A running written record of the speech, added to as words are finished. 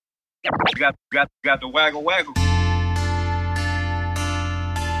Got the waggle waggle.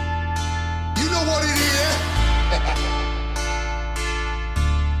 You know what it is.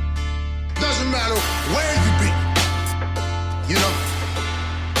 Doesn't matter where you be. You know,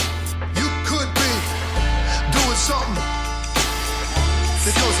 you could be doing something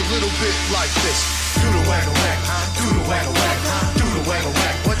that goes a little bit like this. Do the waggle waggle, do the waggle waggle, do the waggle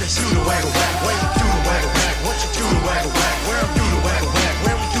waggle. What they do the waggle waggle, where you do the waggle waggle, what you do the waggle waggle, where I'm do the waggle waggle,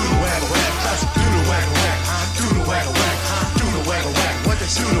 where we do the waggle waggle. Just do the waggle waggle, do the waggle waggle, do the waggle waggle. What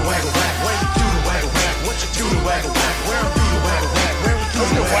they do the waggle waggle, where you do the waggle waggle, what you do the waggle waggle, where I'm do the waggle waggle, where we do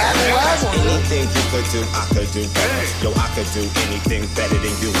the waggle waggle. Anything you could do, I could do better. Yo, I could do anything better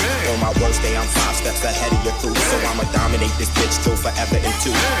than you. On my worst day, I'm 5 steps ahead of your crew. So I'ma dominate this bitch till forever and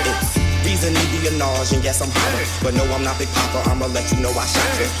two. It's reason to be acknowledged, and yes, I'm hollering. But no, I'm not Big Papa, I'ma let you know I shot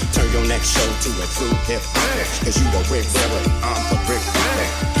you. Turn your next show to a true hip-hopper. Cause you the Rick Wierman, I'm the Rick Wierman.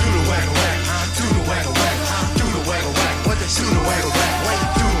 Do the waggle waggle, do the waggle waggle, do the waggle waggle. What they do the waggle waggle, where you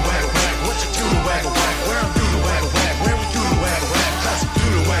do the waggle waggle, what you do the waggle waggle, where I'm do the waggle waggle, where we do the waggle waggle. Just do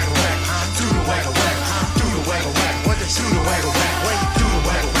the waggle waggle, do the waggle waggle, do the waggle waggle. What they do the waggle waggle, where you do the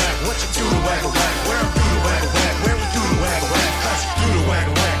waggle waggle, what you do the waggle waggle, where I'm do the waggle waggle, where we do the waggle waggle. Just do the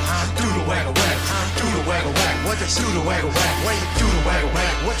waggle waggle, do the waggle waggle, do the waggle waggle. What they do the waggle waggle, where you do the waggle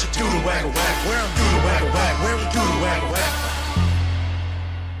waggle, what you do the waggle waggle, where I'm do the waggle waggle, where we do the waggle waggle.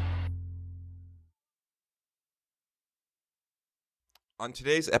 On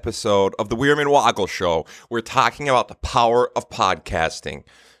today's episode of the Wierman Waggle Show, we're talking about the power of podcasting.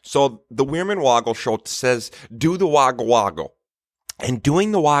 So the Wierman Waggle Show says, do the waggle waggle. And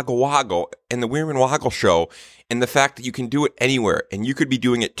doing the waggle waggle and the Wierman Waggle Show and the fact that you can do it anywhere and you could be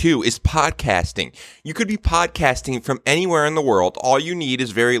doing it too is podcasting. You could be podcasting from anywhere in the world. All you need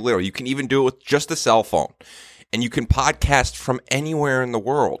is very little. You can even do it with just a cell phone. And you can podcast from anywhere in the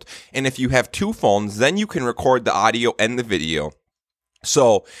world. And if you have 2 phones, then you can record the audio and the video.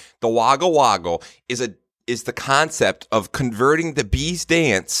 So the waggle waggle is the concept of converting the bee's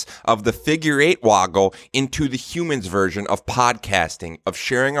dance of the figure 8 waggle into the human's version of podcasting, of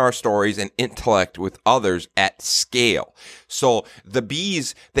sharing our stories and intellect with others at scale. So the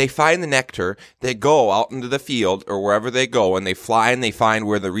bees, they find the nectar, they go out into the field or wherever they go, and they fly and they find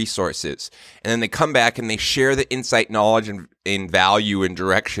where the resource is. And then they come back and they share the insight, knowledge, and value and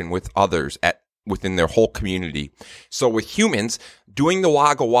direction with others within their whole community. So with humans, doing the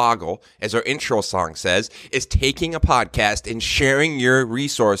waggle waggle, as our intro song says, is taking a podcast and sharing your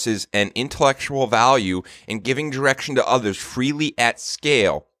resources and intellectual value and giving direction to others freely at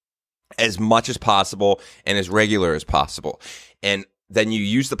scale as much as possible and as regular as possible. And then you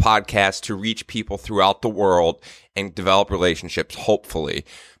use the podcast to reach people throughout the world and develop relationships, hopefully,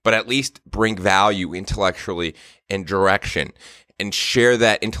 but at least bring value intellectually and direction. And share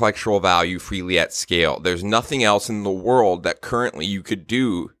that intellectual value freely at scale. There's nothing else in the world that currently you could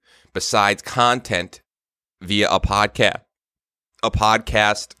do besides content via via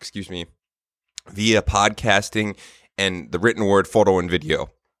podcasting and the written word, photo, and video.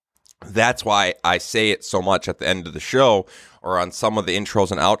 That's why I say it so much at the end of the show, or on some of the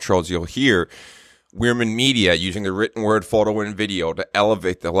intros and outros you'll hear Wierman Media using the written word, photo, and video to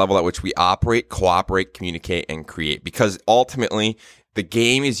elevate the level at which we operate, cooperate, communicate, and create. Because ultimately, the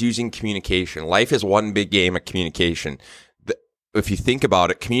game is using communication. Life is one big game of communication. If you think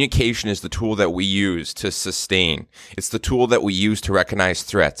about it, communication is the tool that we use to sustain. It's the tool that we use to recognize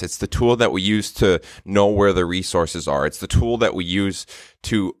threats. It's the tool that we use to know where the resources are. It's the tool that we use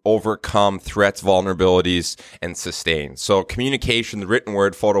to overcome threats, vulnerabilities, and sustain. So communication, the written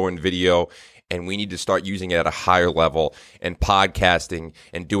word, photo, and video, and we need to start using it at a higher level, and podcasting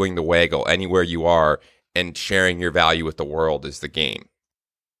and doing the waggle anywhere you are and sharing your value with the world is the game.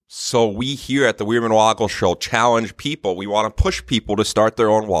 So we here at the Wierman Waggle Show challenge people. We want to push people to start their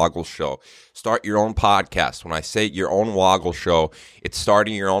own Waggle Show. Start your own podcast. When I say your own Waggle Show, it's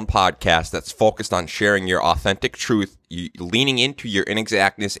starting your own podcast that's focused on sharing your authentic truth, leaning into your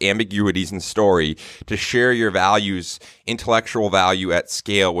inexactness, ambiguities, and story to share your values, intellectual value at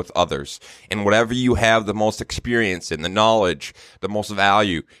scale with others. And whatever you have the most experience in, the knowledge, the most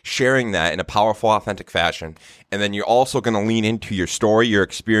value, sharing that in a powerful, authentic fashion. And then you're also going to lean into your story, your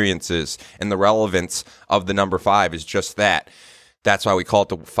experiences, and the relevance of the number 5 is just that. That's why we call it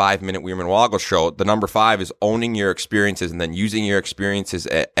the 5-minute Wierman Waggle Show. The number 5 is owning your experiences and then using your experiences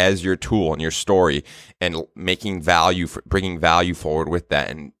as your tool and your story and making value, bringing value forward with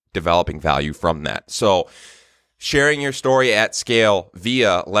that and developing value from that. So sharing your story at scale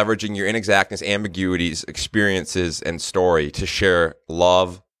via leveraging your inexactness, ambiguities, experiences, and story to share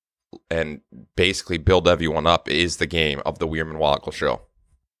love and basically build everyone up is the game of the Wierman Waggle Show.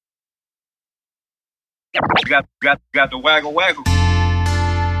 Got the waggle waggle.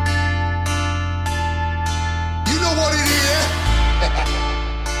 You know what it is?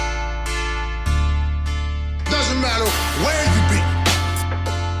 Doesn't matter where you be.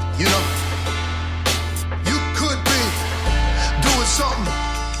 You know, you could be doing something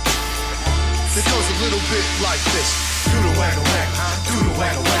that goes a little bit like this. Do the waggle waggle, do the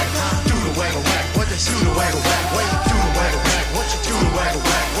waggle waggle, do the waggle waggle. What they do the waggle waggle? Where you do the waggle waggle? What you do the waggle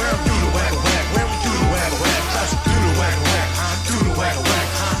waggle? Where do the waggle waggle? Where we do the waggle waggle? Do the waggle waggle, do the waggle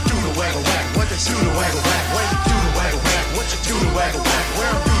waggle, do the waggle waggle. What they do the waggle waggle? Where you do the waggle waggle? What you do the waggle waggle?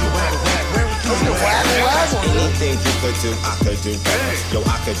 Where do the waggle waggle? Where we do the waggle waggle? Anything you could do, I could do better. Yo,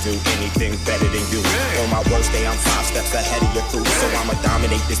 I could do anything better than you. On my worst day, I'm 5 steps ahead of your crew. So I'ma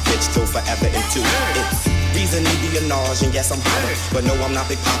dominate this bitch till forever and two. It's reason to be a nage, and yes, I'm hotter. But no, I'm not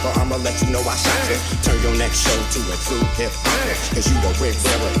Big Papa, I'ma let you know I shot you. Turn your next show to a true hip-hopper. Cause you the Rick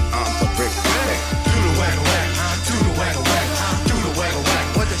Wearer, I'm the Rick Wearer. Do the waggle waggle, do the waggle waggle, do the waggle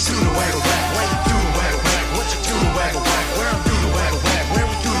waggle. What they do the waggle waggle? Where you do the waggle waggle? What you do the waggle waggle? Where do the waggle waggle? Where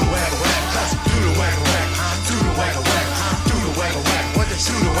we do the waggle waggle? Do the waggle waggle, do the waggle waggle, do the waggle waggle. What they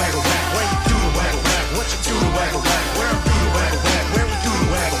do the waggle waggle? Where you do the waggle waggle? What you do the waggle waggle? Where do the waggle waggle? Where we do the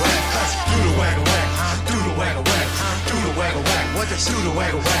waggle waggle? Do the waggle waggle, do the waggle waggle, do the waggle waggle. What they do the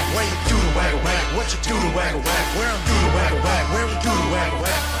waggle waggle? Where you do the waggle waggle? What you do the waggle waggle? Where